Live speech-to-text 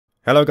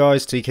Hello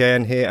guys,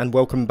 TKN here and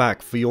welcome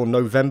back for your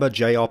November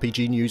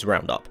JRPG news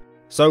roundup.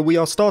 So we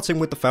are starting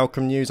with the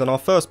Falcom news and our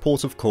first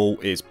port of call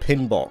is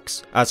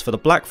Pinbox. As for the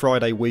Black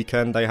Friday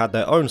weekend, they had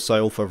their own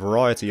sale for a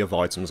variety of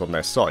items on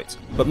their site.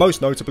 But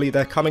most notably,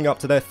 they're coming up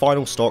to their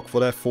final stock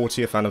for their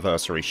 40th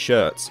anniversary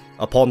shirts.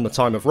 Upon the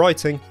time of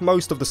writing,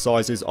 most of the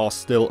sizes are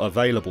still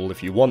available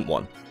if you want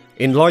one.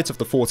 In light of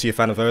the 40th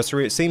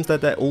anniversary, it seems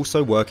that they're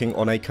also working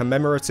on a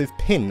commemorative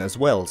pin as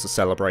well to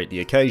celebrate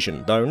the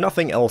occasion, though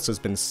nothing else has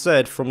been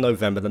said from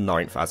November the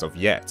 9th as of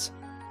yet.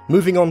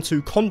 Moving on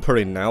to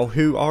Conperin now,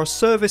 who are a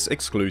service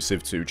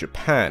exclusive to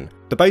Japan.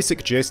 The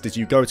basic gist is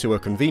you go to a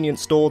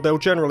convenience store, they'll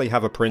generally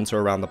have a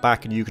printer around the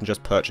back and you can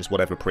just purchase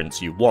whatever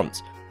prints you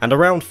want. And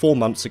around 4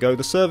 months ago,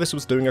 the service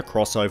was doing a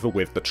crossover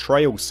with the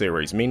Trails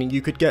series, meaning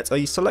you could get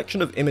a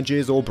selection of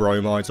images or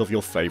bromides of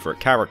your favourite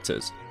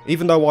characters.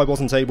 Even though I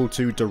wasn't able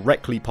to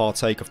directly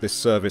partake of this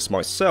service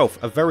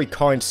myself, a very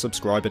kind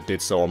subscriber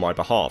did so on my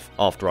behalf,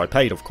 after I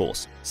paid of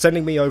course,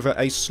 sending me over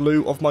a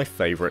slew of my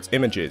favourite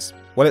images.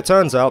 Well, it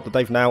turns out that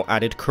they've now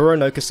added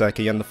Chrono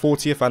Kiseki and the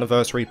 40th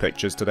anniversary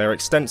pictures to their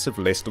extensive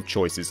list of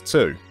choices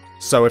too.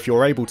 So if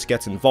you're able to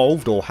get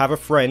involved or have a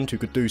friend who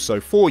could do so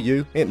for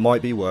you, it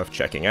might be worth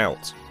checking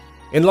out.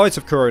 In light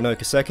of Chrono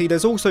Kiseki,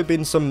 there's also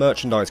been some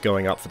merchandise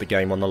going up for the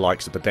game on the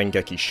likes of the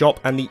Dengeki shop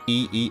and the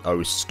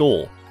EEO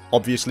store.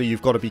 Obviously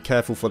you've got to be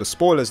careful for the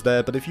spoilers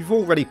there, but if you've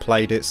already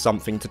played it,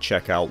 something to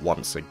check out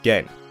once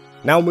again.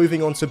 Now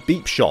moving on to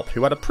Beep Shop,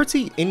 who had a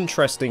pretty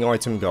interesting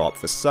item go up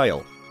for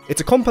sale. It's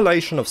a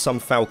compilation of some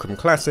Falcom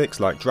classics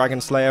like Dragon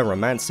Slayer,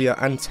 Romancia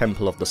and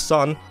Temple of the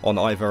Sun on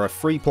either a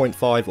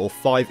 3.5 or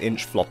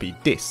 5-inch floppy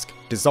disk,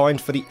 designed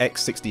for the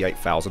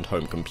X68000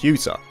 home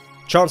computer.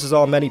 Chances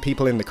are many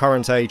people in the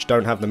current age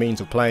don't have the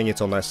means of playing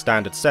it on their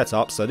standard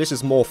setup, so this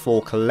is more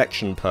for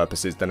collection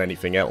purposes than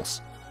anything else.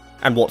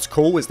 And what's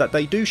cool is that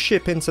they do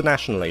ship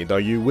internationally, though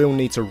you will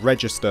need to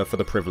register for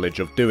the privilege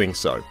of doing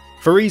so.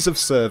 For ease of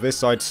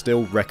service, I'd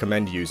still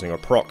recommend using a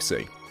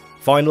proxy.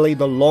 Finally,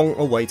 the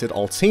long-awaited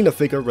Altina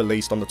figure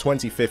released on the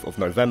 25th of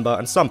November,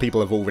 and some people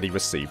have already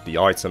received the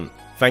item.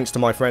 Thanks to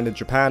my friend in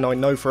Japan, I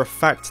know for a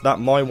fact that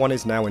my one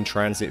is now in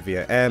transit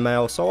via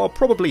airmail, so I'll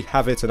probably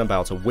have it in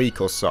about a week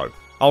or so.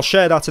 I'll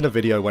share that in a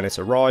video when it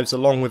arrives,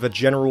 along with a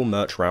general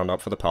merch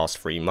roundup for the past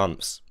 3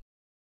 months.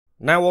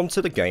 Now on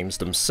to the games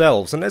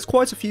themselves, and there's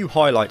quite a few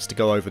highlights to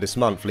go over this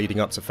month leading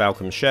up to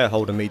Falcom's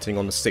shareholder meeting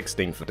on the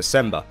 16th of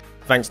December.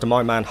 Thanks to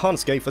my man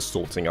Hansuke for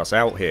sorting us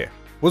out here.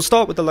 We'll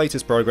start with the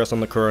latest progress on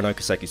the Chrono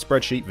Kiseki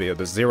spreadsheet via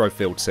the Zero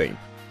Field team.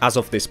 As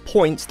of this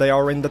point, they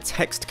are in the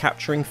text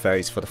capturing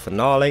phase for the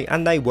finale,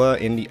 and they were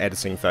in the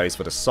editing phase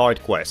for the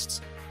side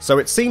quests. So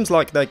it seems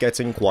like they're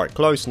getting quite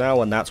close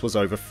now, and that was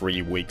over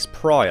 3 weeks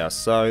prior,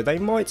 so they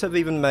might have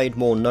even made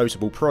more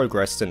notable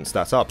progress since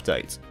that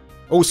update.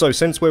 Also,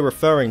 since we're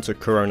referring to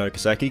Chrono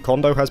Kiseki,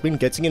 Kondo has been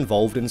getting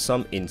involved in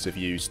some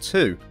interviews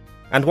too.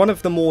 And one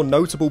of the more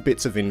notable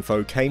bits of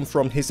info came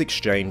from his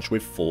exchange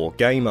with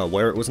 4Gamer,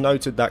 where it was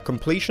noted that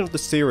completion of the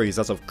series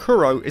as of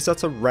Kuro is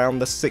at around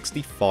the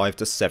 65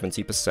 to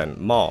 70%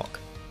 mark.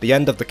 The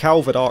end of the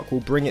Calvert arc will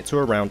bring it to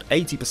around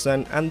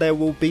 80%, and there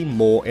will be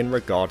more in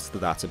regards to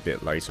that a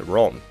bit later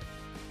on.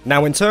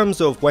 Now in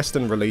terms of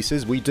Western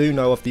releases, we do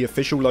know of the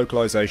official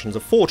localizations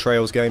of 4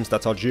 Trails games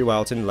that are due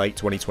out in late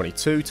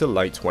 2022 to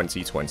late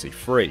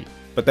 2023.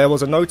 But there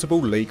was a notable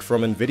leak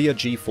from Nvidia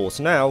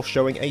GeForce Now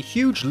showing a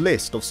huge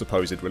list of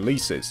supposed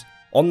releases.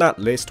 On that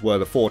list were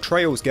the 4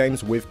 Trails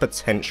games with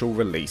potential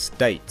release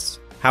dates.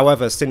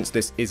 However, since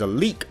this is a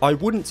leak, I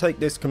wouldn't take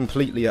this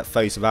completely at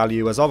face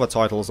value, as other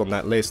titles on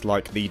that list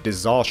like the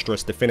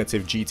disastrous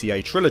definitive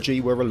GTA trilogy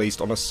were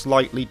released on a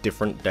slightly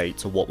different date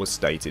to what was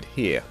stated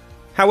here.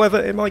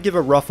 However, it might give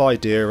a rough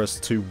idea as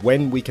to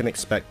when we can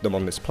expect them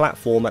on this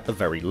platform at the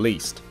very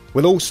least.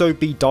 We'll also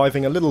be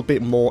diving a little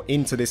bit more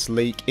into this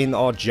leak in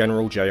our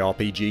general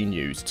JRPG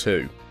news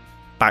too.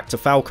 Back to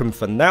Falcom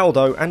for now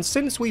though, and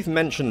since we've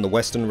mentioned the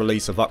Western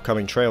release of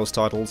upcoming Trails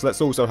titles,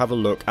 let's also have a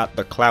look at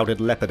the Clouded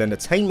Leopard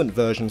Entertainment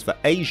versions for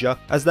Asia,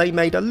 as they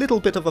made a little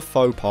bit of a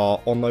faux pas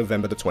on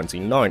November the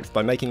 29th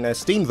by making their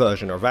Steam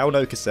version of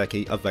Chrono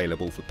Kiseki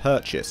available for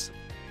purchase.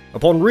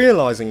 Upon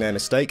realising their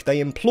mistake, they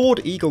implored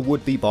eager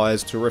would-be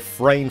buyers to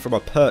refrain from a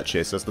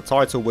purchase as the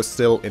title was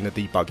still in the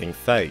debugging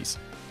phase.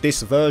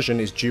 This version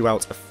is due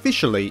out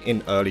officially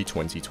in early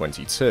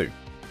 2022.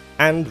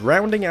 And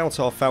rounding out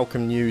our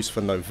Falcom news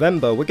for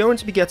November, we're going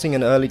to be getting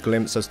an early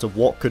glimpse as to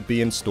what could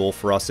be in store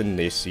for us in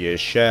this year's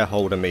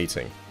shareholder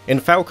meeting. In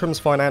Falcom's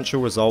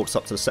financial results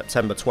up to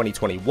September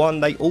 2021,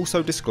 they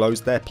also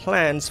disclosed their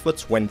plans for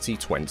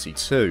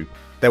 2022.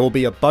 There will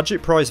be a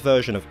budget price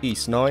version of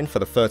Ys 9 for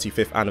the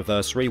 35th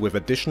anniversary with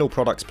additional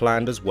products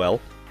planned as well.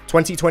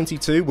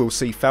 2022 will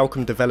see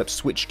Falcom develop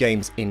Switch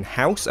games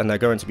in-house, and they're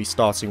going to be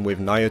starting with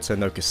Nyota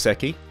no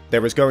Kiseki.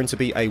 There is going to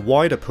be a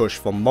wider push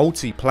for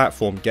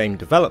multi-platform game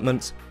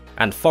development,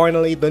 and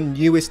finally the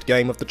newest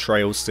game of the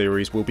Trails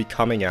series will be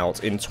coming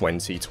out in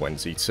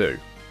 2022.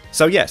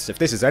 So yes, if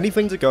this is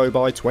anything to go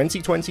by,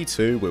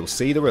 2022 will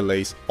see the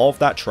release of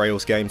that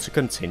Trails game to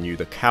continue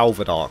the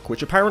Calvard arc,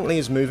 which apparently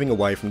is moving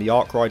away from the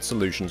Arkwright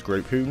Solutions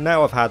group, who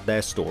now have had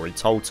their story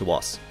told to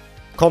us.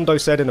 Kondo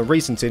said in a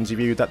recent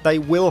interview that they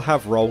will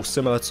have roles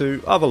similar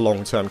to other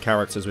long-term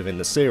characters within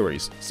the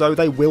series, so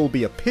they will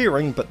be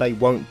appearing, but they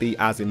won't be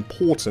as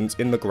important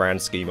in the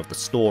grand scheme of the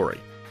story.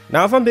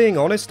 Now, if I'm being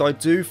honest, I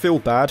do feel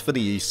bad for the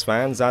Ys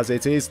fans, as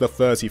it is the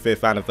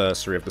 35th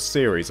anniversary of the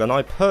series, and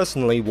I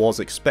personally was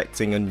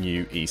expecting a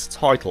new Ys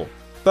title.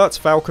 But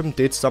Falcom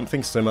did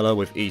something similar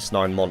with Ys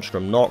 9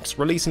 Monstrum Nox,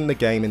 releasing the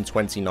game in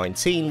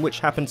 2019, which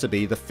happened to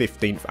be the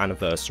 15th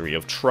anniversary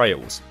of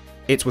Trails.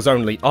 It was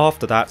only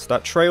after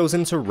that Trails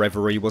into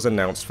Reverie was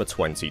announced for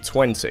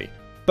 2020.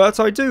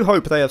 But I do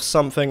hope they have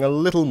something a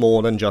little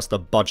more than just a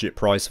budget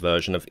price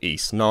version of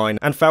Ys 9,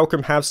 and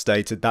Falcom have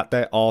stated that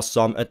there are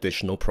some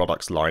additional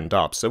products lined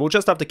up, so we'll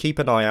just have to keep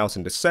an eye out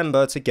in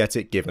December to get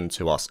it given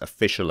to us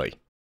officially.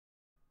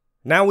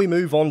 Now we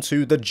move on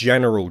to the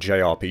general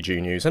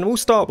JRPG news, and we'll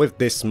start with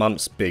this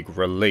month's big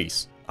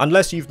release.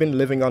 Unless you've been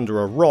living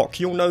under a rock,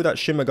 you'll know that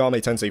Shin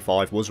Megami Tensei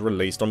 5 was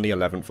released on the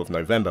 11th of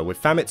November,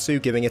 with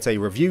Famitsu giving it a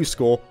review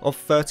score of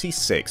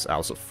 36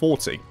 out of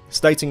 40,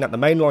 stating that the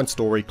mainline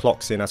story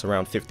clocks in at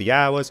around 50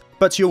 hours,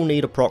 but you'll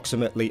need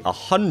approximately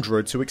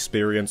 100 to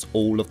experience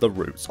all of the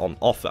routes on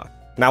offer.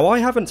 Now, I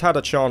haven't had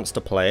a chance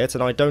to play it,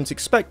 and I don't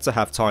expect to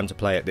have time to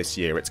play it this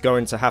year. It's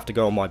going to have to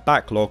go on my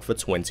backlog for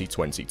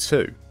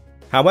 2022.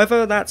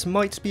 However, that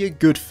might be a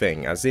good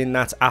thing, as in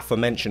that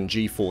aforementioned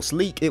GeForce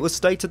leak, it was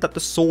stated that the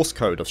source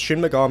code of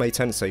Shin Megami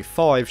Tensei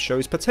 5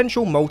 shows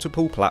potential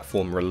multiple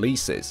platform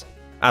releases.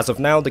 As of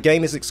now, the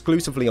game is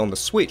exclusively on the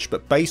Switch,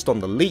 but based on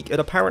the leak, it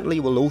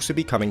apparently will also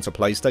be coming to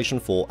PlayStation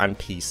 4 and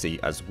PC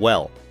as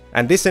well.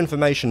 And this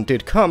information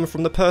did come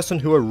from the person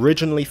who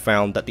originally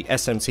found that the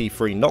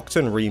SMT3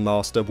 Nocturne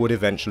remaster would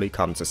eventually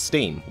come to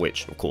Steam,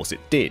 which of course it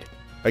did.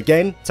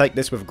 Again, take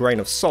this with a grain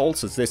of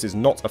salt, as this is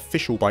not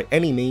official by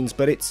any means,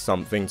 but it's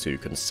something to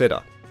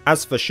consider.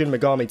 As for Shin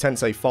Megami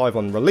Tensei 5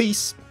 on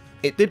release,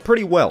 it did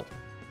pretty well.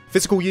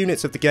 Physical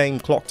units of the game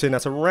clocked in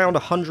at around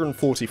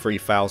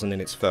 143,000 in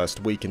its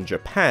first week in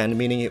Japan,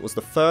 meaning it was the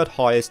third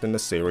highest in the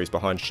series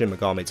behind Shin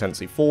Megami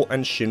Tensei 4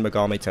 and Shin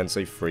Megami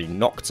Tensei 3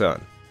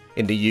 Nocturne.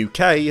 In the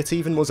UK, it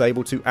even was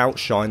able to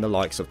outshine the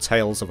likes of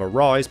Tales of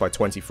Arise by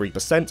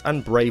 23%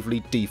 and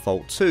Bravely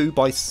Default 2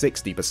 by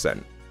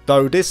 60%.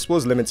 Though this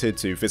was limited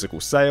to physical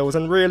sales,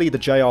 and really the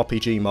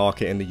JRPG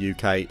market in the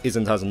UK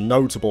isn't as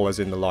notable as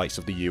in the likes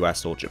of the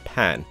US or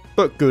Japan,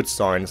 but good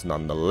signs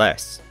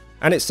nonetheless.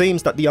 And it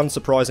seems that the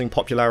unsurprising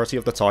popularity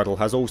of the title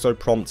has also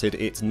prompted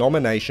its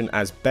nomination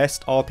as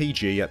Best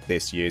RPG at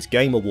this year's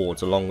Game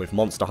Awards, along with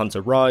Monster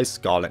Hunter Rise,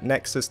 Scarlet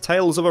Nexus,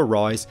 Tales of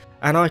Arise,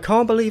 and I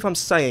can't believe I'm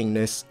saying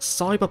this,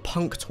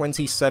 Cyberpunk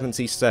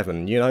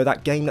 2077, you know,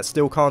 that game that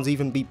still can't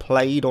even be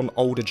played on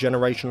older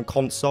generation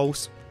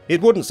consoles. It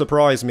wouldn't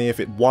surprise me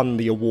if it won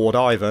the award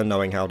either,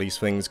 knowing how these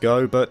things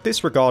go, but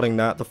disregarding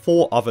that, the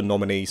 4 other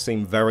nominees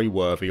seem very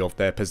worthy of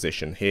their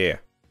position here.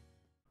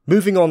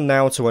 Moving on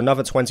now to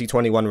another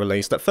 2021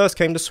 release that first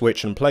came to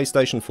Switch and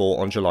PlayStation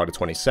 4 on July the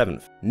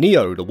 27th.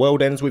 Neo: The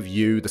World Ends With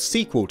You, the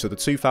sequel to the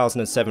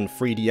 2007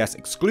 3DS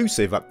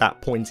exclusive at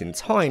that point in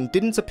time,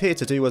 didn't appear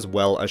to do as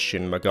well as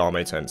Shin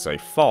Megami Tensei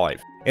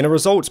 5. In a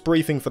results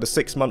briefing for the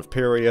 6-month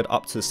period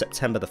up to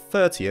September the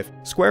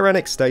 30th, Square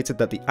Enix stated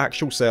that the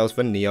actual sales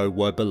for Neo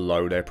were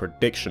below their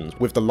predictions,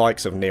 with the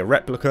likes of Nier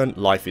Replicant,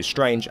 Life is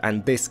Strange,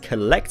 and this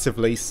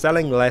collectively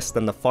selling less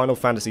than the Final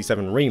Fantasy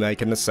VII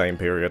Remake in the same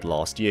period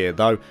last year,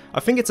 though I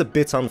think it's a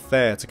bit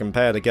unfair to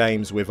compare the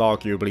games with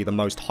arguably the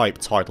most hyped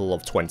title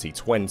of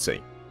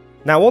 2020.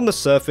 Now, on the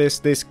surface,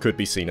 this could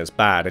be seen as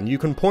bad, and you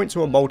can point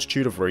to a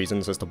multitude of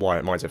reasons as to why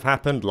it might have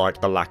happened,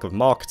 like the lack of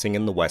marketing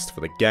in the West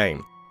for the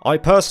game. I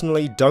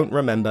personally don't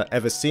remember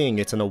ever seeing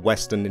it in a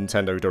Western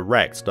Nintendo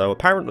Direct, though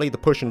apparently the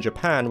push in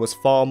Japan was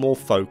far more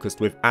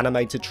focused with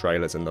animated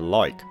trailers and the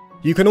like.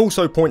 You can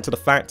also point to the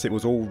fact it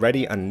was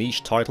already a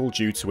niche title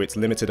due to its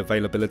limited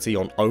availability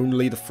on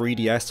only the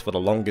 3DS for the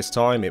longest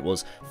time. It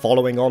was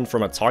following on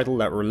from a title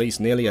that released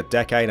nearly a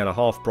decade and a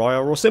half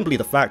prior, or simply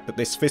the fact that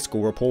this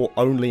fiscal report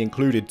only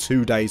included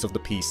 2 days of the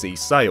PC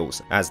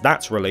sales, as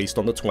that's released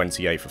on the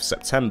 28th of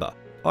September.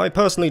 I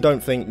personally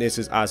don't think this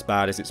is as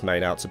bad as it's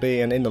made out to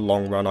be, and in the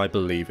long run I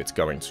believe it's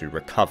going to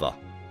recover.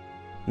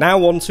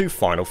 Now on to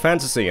Final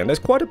Fantasy, and there's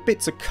quite a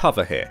bit to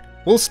cover here.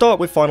 We'll start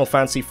with Final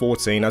Fantasy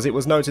XIV, as it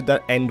was noted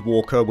that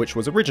Endwalker, which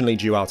was originally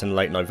due out in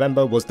late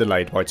November, was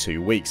delayed by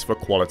 2 weeks for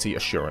quality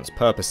assurance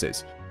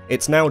purposes.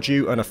 It's now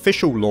due an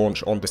official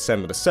launch on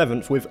December the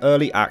 7th, with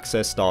early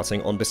access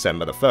starting on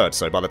December the 3rd,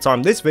 so by the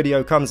time this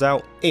video comes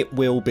out, it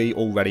will be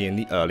already in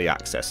the early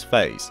access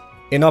phase.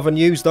 In other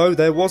news though,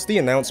 there was the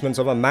announcement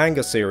of a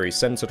manga series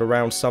centered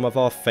around some of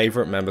our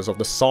favourite members of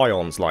the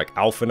Scions like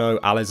Alphinaud,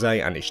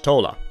 Alize and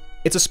Y'shtola.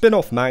 It's a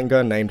spin-off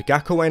manga named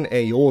Gakuen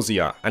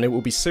Eorzea, and it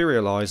will be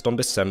serialized on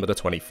December the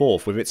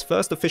 24th, with its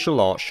first official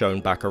art shown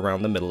back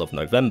around the middle of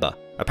November.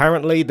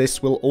 Apparently,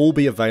 this will all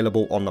be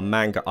available on the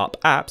Manga Up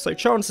app, so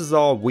chances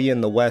are we in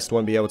the West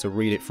won't be able to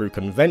read it through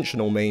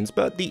conventional means,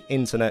 but the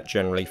internet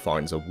generally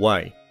finds a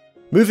way.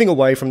 Moving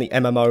away from the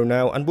MMO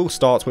now, and we'll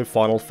start with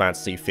Final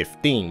Fantasy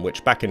XV,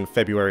 which back in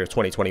February of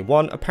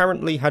 2021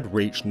 apparently had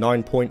reached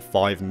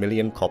 9.5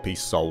 million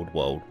copies sold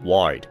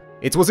worldwide.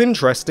 It was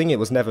interesting, it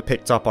was never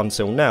picked up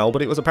until now,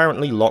 but it was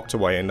apparently locked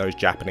away in those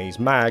Japanese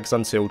mags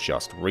until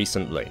just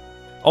recently.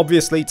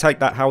 Obviously, take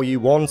that how you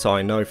want.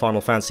 I know Final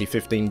Fantasy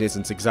XV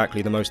isn't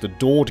exactly the most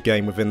adored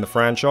game within the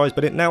franchise,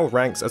 but it now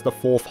ranks as the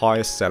 4th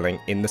highest selling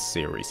in the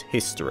series'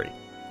 history.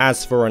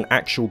 As for an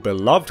actual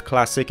beloved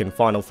classic in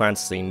Final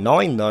Fantasy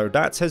IX though,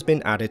 that has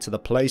been added to the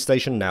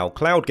PlayStation Now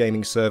cloud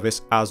gaming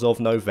service as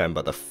of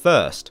November the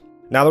 1st.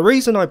 Now the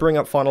reason I bring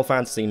up Final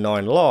Fantasy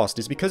IX last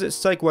is because it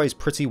segues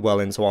pretty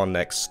well into our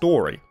next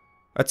story.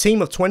 A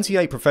team of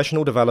 28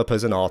 professional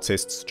developers and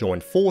artists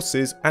joined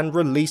forces and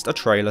released a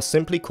trailer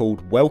simply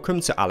called Welcome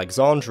to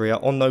Alexandria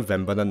on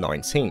November the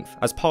 19th,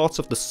 as part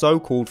of the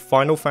so-called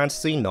Final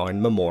Fantasy IX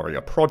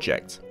Memoria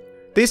project.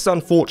 This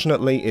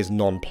unfortunately is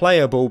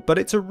non-playable, but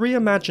it's a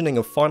reimagining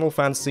of Final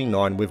Fantasy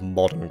IX with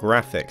modern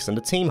graphics, and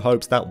the team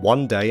hopes that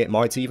one day it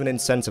might even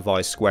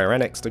incentivize Square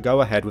Enix to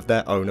go ahead with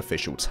their own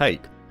official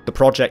take. The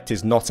project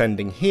is not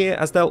ending here,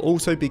 as they'll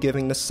also be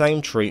giving the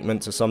same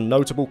treatment to some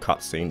notable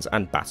cutscenes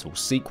and battle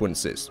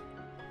sequences.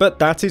 But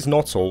that is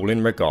not all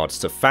in regards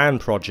to fan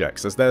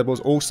projects, as there was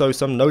also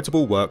some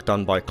notable work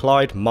done by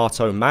Clyde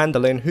Marto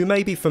Mandolin, who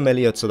may be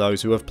familiar to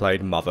those who have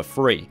played Mother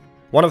 3.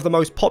 One of the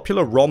most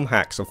popular ROM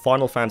hacks of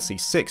Final Fantasy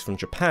VI from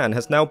Japan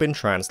has now been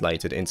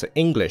translated into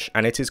English,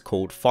 and it is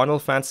called Final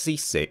Fantasy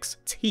VI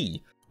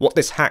T. What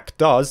this hack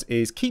does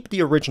is keep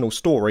the original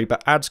story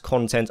but adds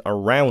content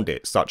around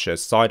it, such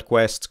as side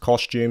quests,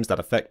 costumes that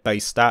affect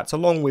base stats,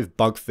 along with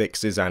bug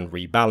fixes and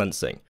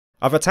rebalancing.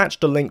 I've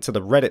attached a link to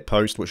the Reddit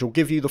post which will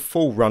give you the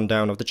full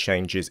rundown of the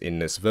changes in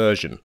this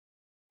version.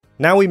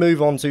 Now we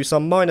move on to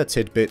some minor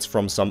tidbits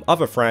from some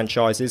other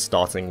franchises,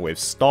 starting with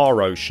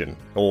Star Ocean,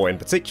 or in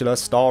particular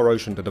Star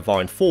Ocean: The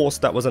Divine Force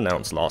that was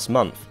announced last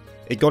month.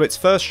 It got its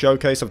first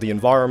showcase of the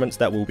environments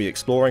that we'll be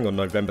exploring on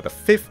November the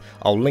 5th,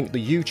 I'll link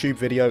the YouTube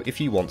video if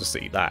you want to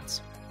see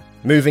that.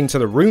 Moving to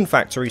the Rune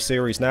Factory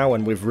series now,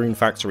 and with Rune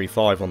Factory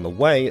 5 on the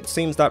way, it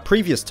seems that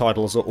previous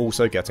titles are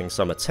also getting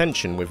some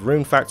attention, with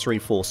Rune Factory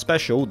 4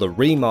 Special, the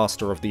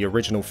remaster of the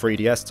original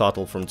 3DS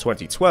title from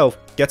 2012,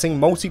 getting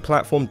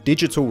multi-platform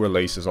digital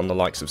releases on the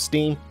likes of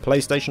Steam,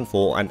 PlayStation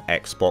 4 and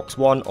Xbox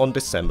One on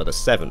December the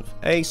 7th,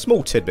 a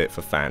small tidbit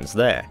for fans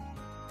there.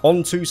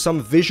 On to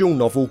some visual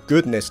novel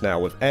goodness now,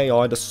 with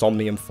AI the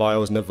Somnium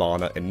Files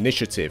Nirvana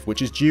initiative,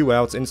 which is due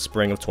out in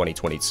spring of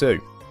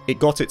 2022. It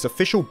got its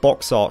official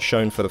box art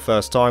shown for the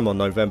first time on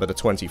November the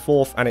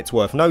 24th, and it's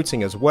worth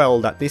noting as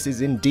well that this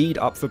is indeed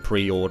up for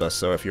pre-order,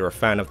 so if you're a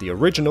fan of the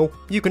original,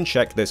 you can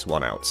check this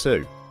one out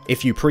too.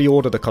 If you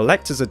pre-order the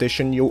collector's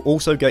edition, you'll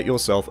also get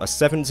yourself a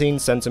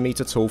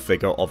 17cm tall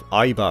figure of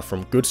Aiba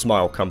from Good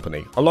Smile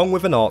Company, along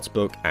with an art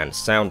book and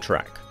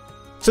soundtrack.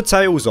 To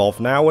Tales of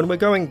now, and we're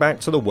going back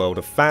to the world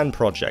of fan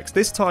projects,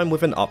 this time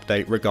with an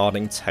update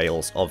regarding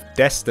Tales of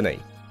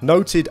Destiny.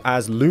 Noted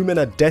as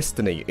Lumina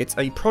Destiny, it's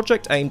a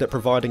project aimed at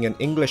providing an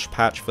English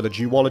patch for the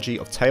duology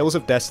of Tales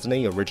of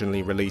Destiny,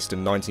 originally released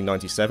in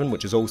 1997,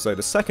 which is also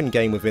the second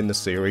game within the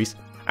series,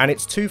 and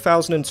its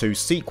 2002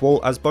 sequel,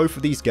 as both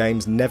of these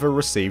games never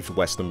received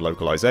Western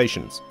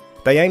localizations.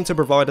 They aim to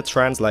provide a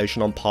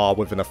translation on par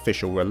with an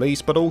official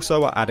release, but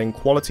also are adding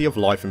quality of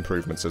life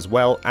improvements as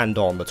well, and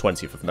on the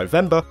 20th of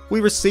November,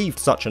 we received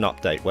such an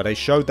update where they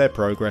showed their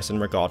progress in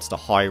regards to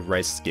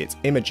high-res skit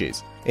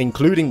images,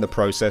 including the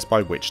process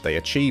by which they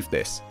achieved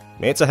this.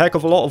 It's a heck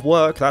of a lot of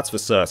work, that's for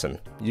certain.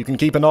 You can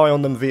keep an eye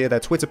on them via their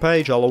Twitter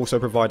page, I'll also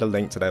provide a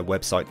link to their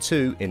website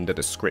too in the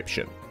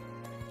description.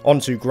 On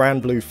to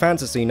Granblue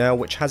Fantasy now,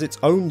 which has its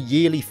own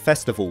yearly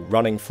festival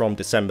running from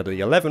December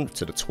the 11th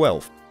to the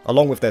 12th.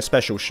 Along with their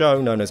special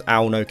show known as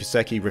Ao no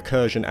Kiseki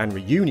Recursion and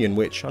Reunion,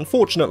 which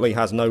unfortunately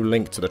has no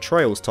link to the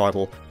Trails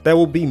title, there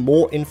will be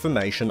more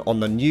information on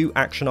the new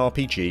action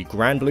RPG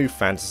Granblue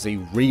Fantasy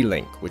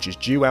Relink, which is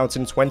due out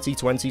in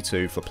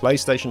 2022 for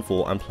PlayStation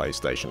 4 and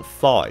PlayStation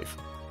 5.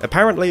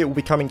 Apparently it will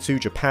be coming to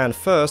Japan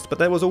first, but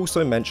there was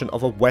also mention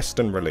of a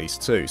Western release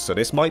too, so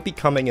this might be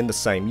coming in the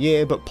same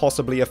year, but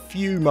possibly a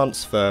few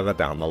months further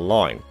down the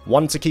line.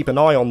 One to keep an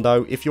eye on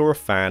though if you're a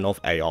fan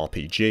of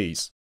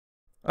ARPGs.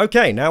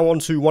 Okay, now on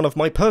to one of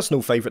my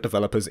personal favourite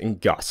developers in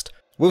Gust.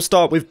 We'll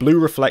start with Blue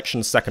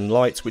Reflection's Second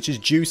Light, which is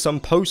due some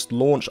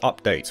post-launch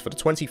updates for the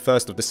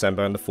 21st of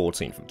December and the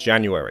 14th of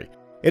January.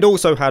 It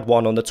also had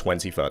one on the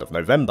 23rd of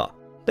November.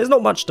 There's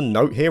not much to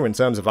note here in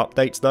terms of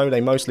updates though, they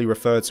mostly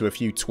refer to a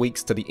few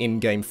tweaks to the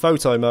in-game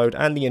photo mode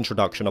and the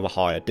introduction of a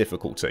higher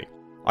difficulty.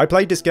 I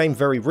played this game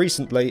very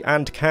recently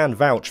and can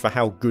vouch for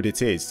how good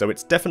it is, so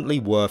it's definitely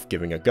worth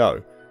giving a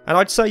go. And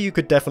I'd say you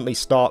could definitely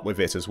start with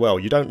it as well.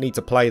 You don't need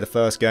to play the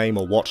first game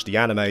or watch the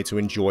anime to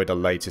enjoy the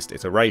latest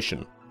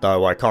iteration.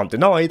 Though I can't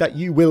deny that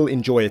you will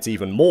enjoy it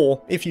even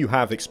more if you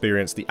have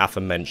experienced the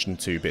aforementioned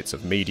 2 bits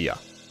of media.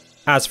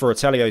 As for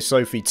Atelier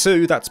Sophie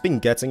 2, that's been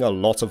getting a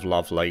lot of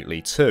love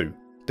lately too.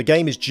 The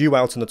game is due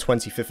out on the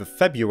 25th of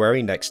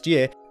February next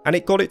year, and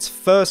it got its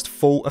first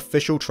full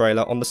official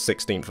trailer on the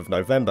 16th of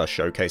November,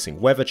 showcasing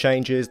weather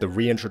changes, the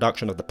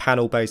reintroduction of the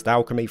panel-based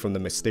alchemy from the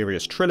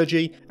Mysterious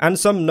Trilogy, and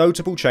some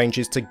notable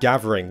changes to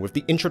gathering with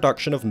the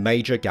introduction of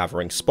major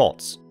gathering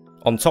spots.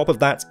 On top of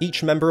that,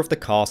 each member of the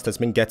cast has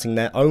been getting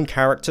their own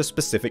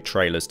character-specific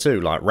trailers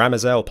too, like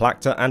Ramazel,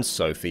 Plakta, and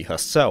Sophie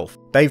herself.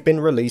 They've been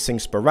releasing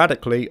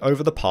sporadically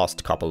over the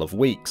past couple of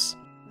weeks.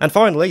 And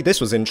finally,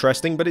 this was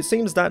interesting, but it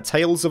seems that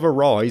Tales of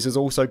Arise is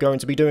also going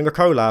to be doing a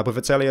collab with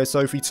Atelier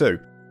Sophie 2.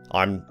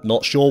 I'm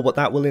not sure what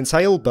that will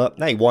entail, but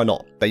hey, why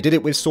not? They did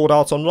it with Sword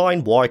Art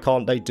Online, why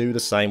can't they do the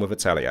same with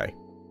Atelier?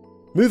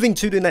 Moving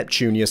to the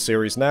Neptunia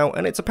series now,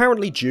 and it's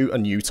apparently due a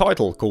new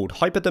title called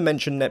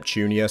Hyperdimension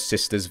Neptunia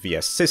Sisters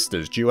vs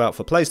Sisters, due out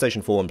for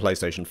PlayStation 4 and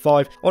PlayStation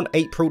 5 on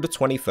April the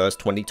 21st,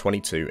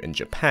 2022 in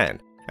Japan.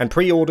 And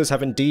pre-orders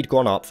have indeed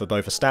gone up for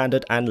both a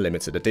standard and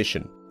limited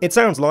edition. It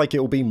sounds like it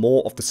will be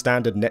more of the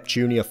standard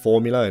Neptunia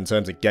formula in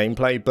terms of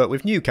gameplay, but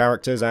with new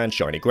characters and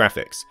shiny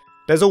graphics.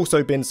 There's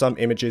also been some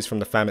images from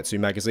the Famitsu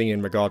magazine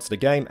in regards to the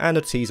game, and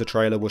a teaser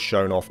trailer was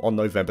shown off on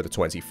November the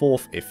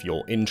 24th if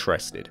you're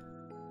interested.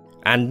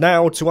 And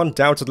now to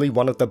undoubtedly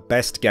one of the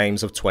best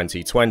games of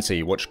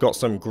 2020, which got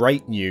some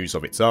great news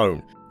of its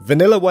own.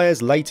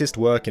 Vanillaware's latest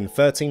work in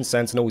 13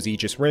 Sentinels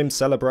Aegis Rim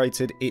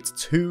celebrated its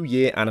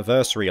 2-year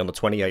anniversary on the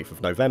 28th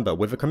of November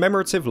with a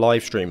commemorative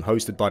livestream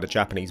hosted by the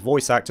Japanese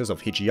voice actors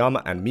of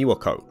Hijiyama and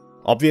Miwako.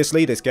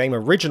 Obviously, this game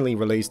originally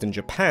released in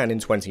Japan in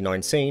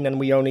 2019 and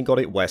we only got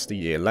it west a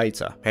year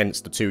later, hence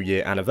the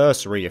 2-year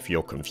anniversary if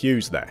you're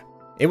confused there.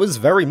 It was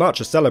very much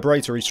a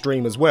celebratory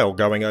stream as well,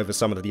 going over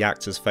some of the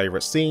actors'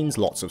 favourite scenes,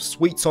 lots of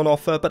sweets on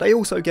offer, but they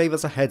also gave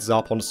us a heads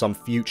up on some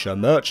future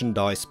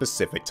merchandise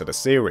specific to the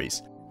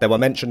series. There were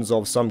mentions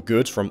of some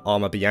goods from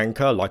Arma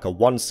Bianca, like a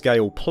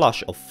 1-scale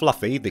plush of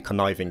Fluffy, the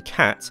conniving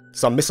cat,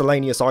 some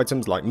miscellaneous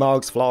items like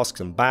mugs, flasks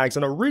and bags,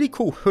 and a really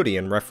cool hoodie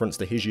in reference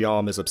to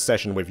Hijiyama's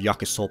obsession with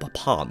yakisoba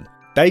pan.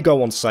 They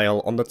go on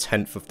sale on the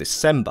 10th of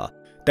December.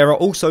 There are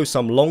also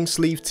some long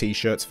sleeve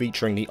t-shirts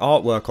featuring the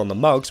artwork on the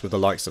mugs with the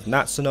likes of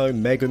Natsuno,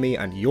 Megami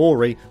and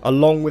Yori,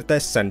 along with their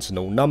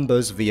Sentinel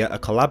numbers via a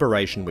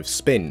collaboration with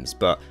Spins,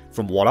 but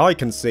from what I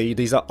can see,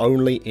 these are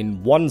only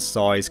in one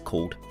size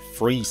called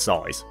free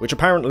size, which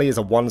apparently is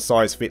a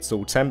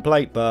one-size-fits-all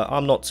template, but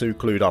I'm not too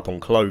clued up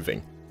on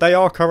clothing. They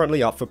are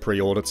currently up for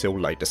pre-order till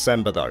late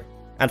December though.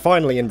 And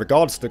finally, in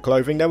regards to the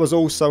clothing, there was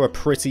also a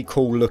pretty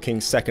cool looking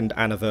 2nd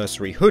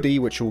anniversary hoodie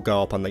which will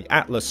go up on the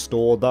Atlas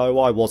store, though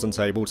I wasn't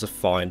able to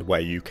find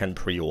where you can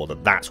pre-order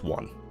that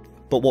one.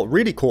 But what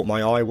really caught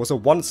my eye was a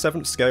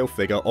 1/7 scale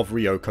figure of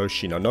Ryoko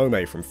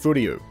Shinonome from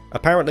Furyu.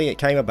 Apparently it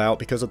came about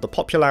because of the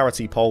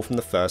popularity poll from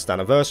the 1st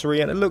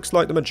anniversary, and it looks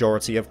like the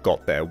majority have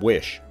got their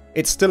wish.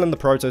 It's still in the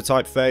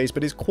prototype phase,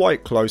 but is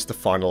quite close to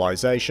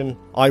finalisation.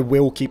 I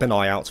will keep an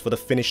eye out for the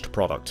finished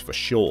product for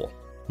sure.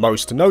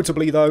 Most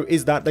notably though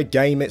is that the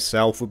game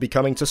itself will be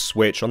coming to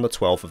Switch on the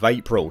 12th of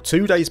April,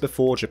 2 days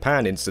before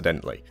Japan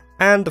incidentally,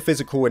 and the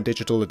physical and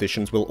digital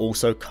editions will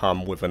also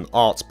come with an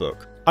art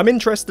book. I'm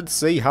interested to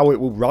see how it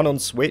will run on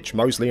Switch,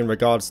 mostly in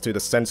regards to the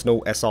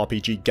Sentinel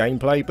SRPG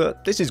gameplay,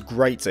 but this is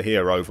great to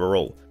hear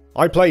overall.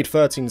 I played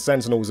 13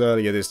 Sentinels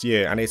earlier this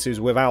year, and it is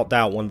without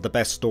doubt one of the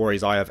best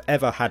stories I have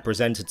ever had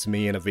presented to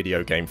me in a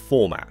video game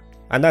format.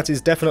 And that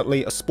is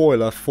definitely a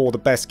spoiler for the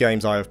best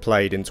games I have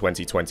played in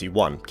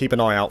 2021. Keep an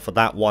eye out for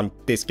that one,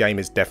 this game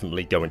is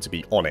definitely going to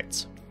be on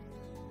it.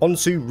 On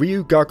to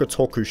Ryuga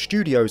Gotoku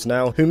Studios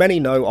now, who many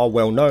know are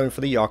well known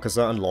for the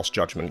Yakuza and Lost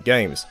Judgment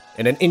games.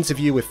 In an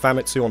interview with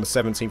Famitsu on the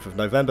 17th of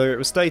November, it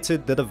was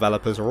stated the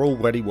developers are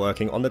already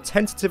working on the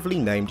tentatively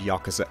named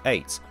Yakuza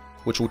 8,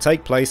 which will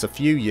take place a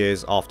few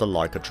years after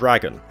Like a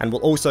Dragon, and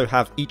will also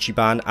have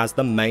Ichiban as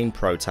the main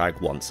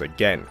protag once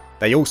again.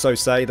 They also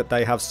say that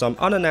they have some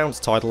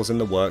unannounced titles in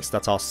the works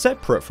that are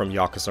separate from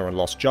Yakuza and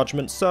Lost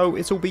Judgment, so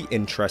it'll be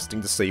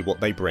interesting to see what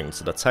they bring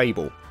to the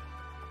table.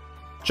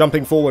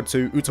 Jumping forward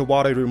to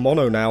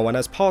Utawarerumono now, and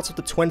as part of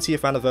the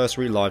 20th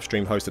anniversary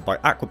livestream hosted by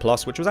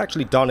Aquaplus, which was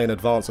actually done in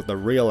advance of the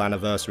real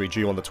anniversary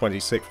due on the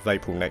 26th of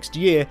April next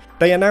year,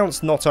 they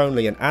announced not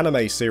only an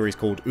anime series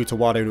called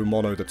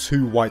Utawarerumono The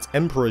Two White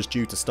Emperors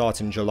due to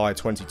start in July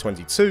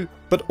 2022,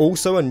 but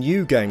also a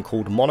new game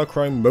called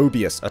Monochrome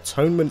Mobius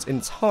Atonement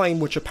in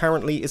Time, which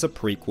apparently is a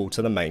prequel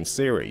to the main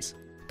series.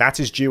 That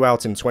is due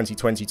out in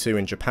 2022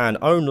 in Japan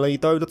only,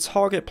 though the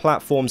target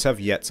platforms have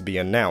yet to be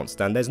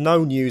announced, and there's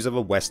no news of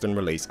a Western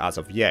release as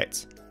of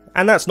yet.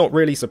 And that's not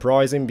really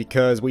surprising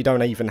because we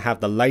don't even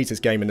have the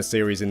latest game in the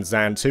series in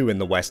Zan 2 in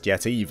the West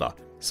yet either,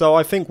 so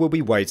I think we'll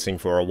be waiting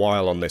for a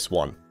while on this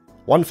one.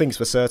 One thing's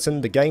for certain,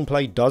 the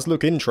gameplay does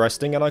look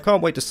interesting and I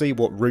can't wait to see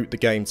what route the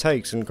game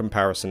takes in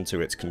comparison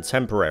to its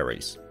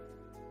contemporaries.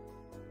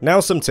 Now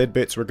some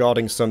tidbits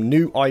regarding some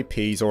new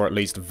IPs, or at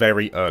least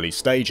very early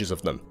stages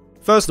of them.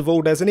 First of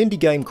all, there's an indie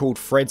game called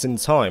Threads in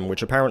Time,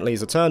 which apparently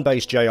is a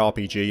turn-based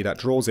JRPG that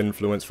draws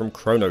influence from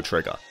Chrono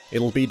Trigger.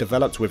 It'll be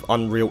developed with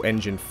Unreal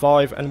Engine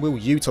 5 and will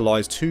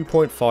utilise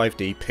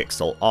 2.5D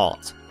pixel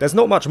art. There's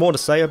not much more to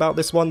say about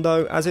this one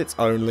though, as it's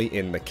only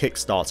in the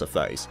Kickstarter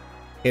phase.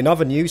 In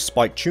other news,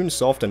 Spike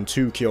Chunsoft and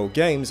 2Kill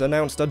Games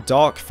announced a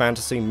dark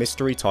fantasy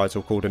mystery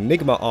title called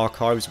Enigma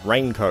Archives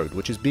Raincode,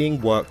 which is being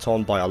worked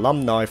on by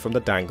alumni from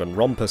the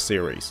Danganronpa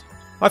series.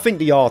 I think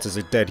the art is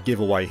a dead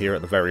giveaway here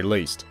at the very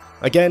least.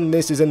 Again,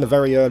 this is in the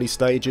very early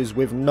stages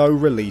with no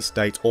release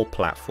date or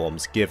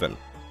platforms given.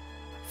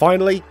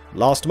 Finally,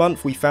 last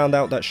month we found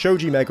out that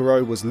Shoji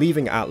Meguro was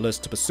leaving Atlus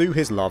to pursue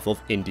his love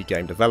of indie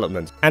game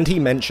development, and he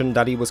mentioned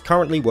that he was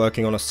currently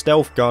working on a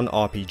stealth gun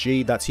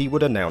RPG that he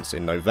would announce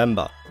in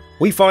November.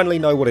 We finally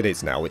know what it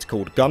is now. It's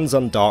called Guns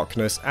and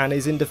Darkness and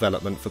is in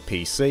development for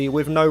PC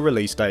with no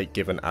release date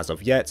given as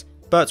of yet,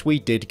 but we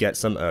did get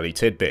some early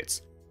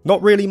tidbits.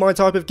 Not really my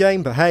type of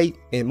game, but hey,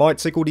 it might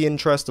tickle the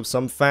interest of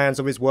some fans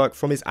of his work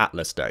from his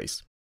Atlus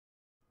days.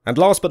 And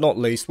last but not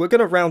least, we're going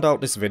to round out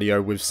this video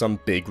with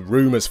some big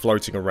rumours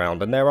floating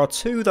around, and there are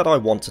two that I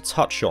want to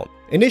touch on.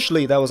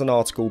 Initially, there was an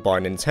article by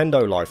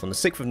Nintendo Life on the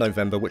 6th of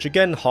November which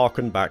again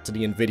harkened back to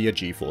the Nvidia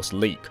GeForce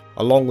leak.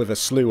 Along with a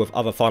slew of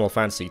other Final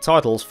Fantasy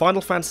titles,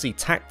 Final Fantasy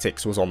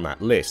Tactics was on that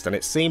list, and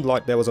it seemed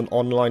like there was an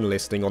online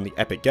listing on the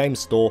Epic Games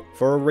Store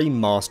for a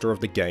remaster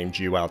of the game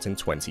due out in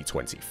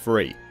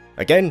 2023.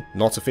 Again,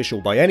 not official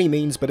by any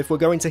means, but if we're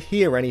going to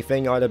hear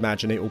anything, I'd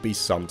imagine it will be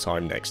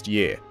sometime next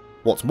year.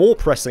 What's more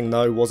pressing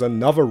though was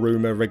another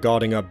rumour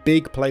regarding a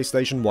big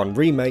PlayStation 1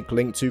 remake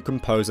linked to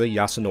composer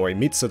Yasunori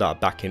Mitsuda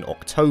back in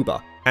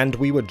October, and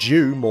we were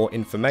due more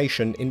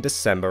information in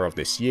December of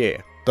this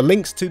year. The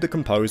links to the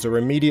composer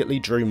immediately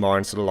drew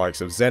minds to the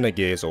likes of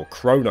Xenogears or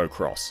Chrono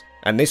Cross.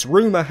 And this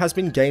rumour has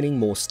been gaining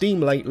more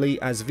steam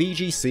lately as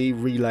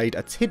VGC relayed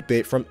a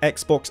tidbit from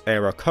Xbox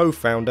era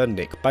co-founder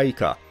Nick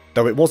Baker.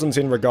 Though it wasn't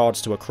in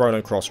regards to a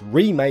Chrono Cross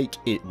remake,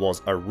 it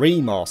was a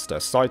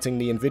remaster, citing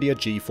the Nvidia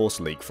GeForce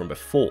leak from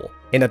before.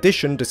 In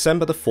addition,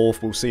 December the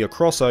 4th will see a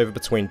crossover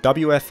between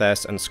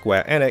WFS and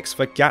Square Enix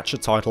for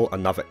gacha title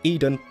Another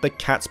Eden, The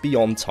Cats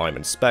Beyond Time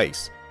and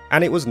Space.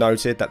 And it was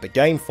noted that the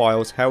game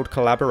files held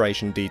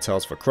collaboration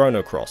details for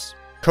Chrono Cross.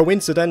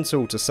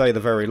 Coincidental to say the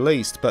very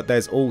least, but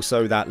there's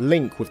also that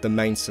link with the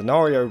main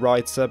scenario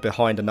writer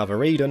behind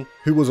Another Eden,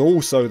 who was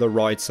also the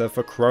writer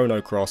for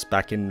Chrono Cross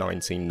back in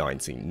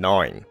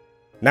 1999.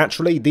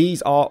 Naturally,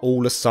 these are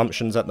all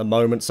assumptions at the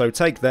moment, so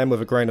take them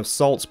with a grain of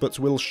salt, but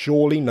we'll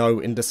surely know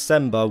in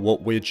December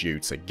what we're due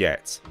to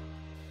get.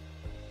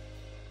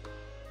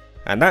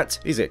 And that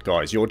is it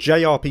guys, your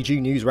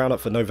JRPG news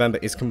roundup for November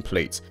is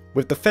complete.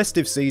 With the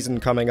festive season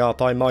coming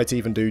up, I might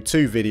even do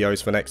 2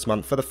 videos for next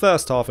month for the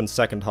first half and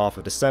second half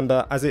of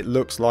December, as it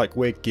looks like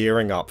we're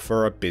gearing up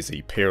for a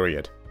busy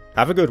period.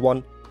 Have a good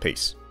one,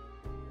 peace.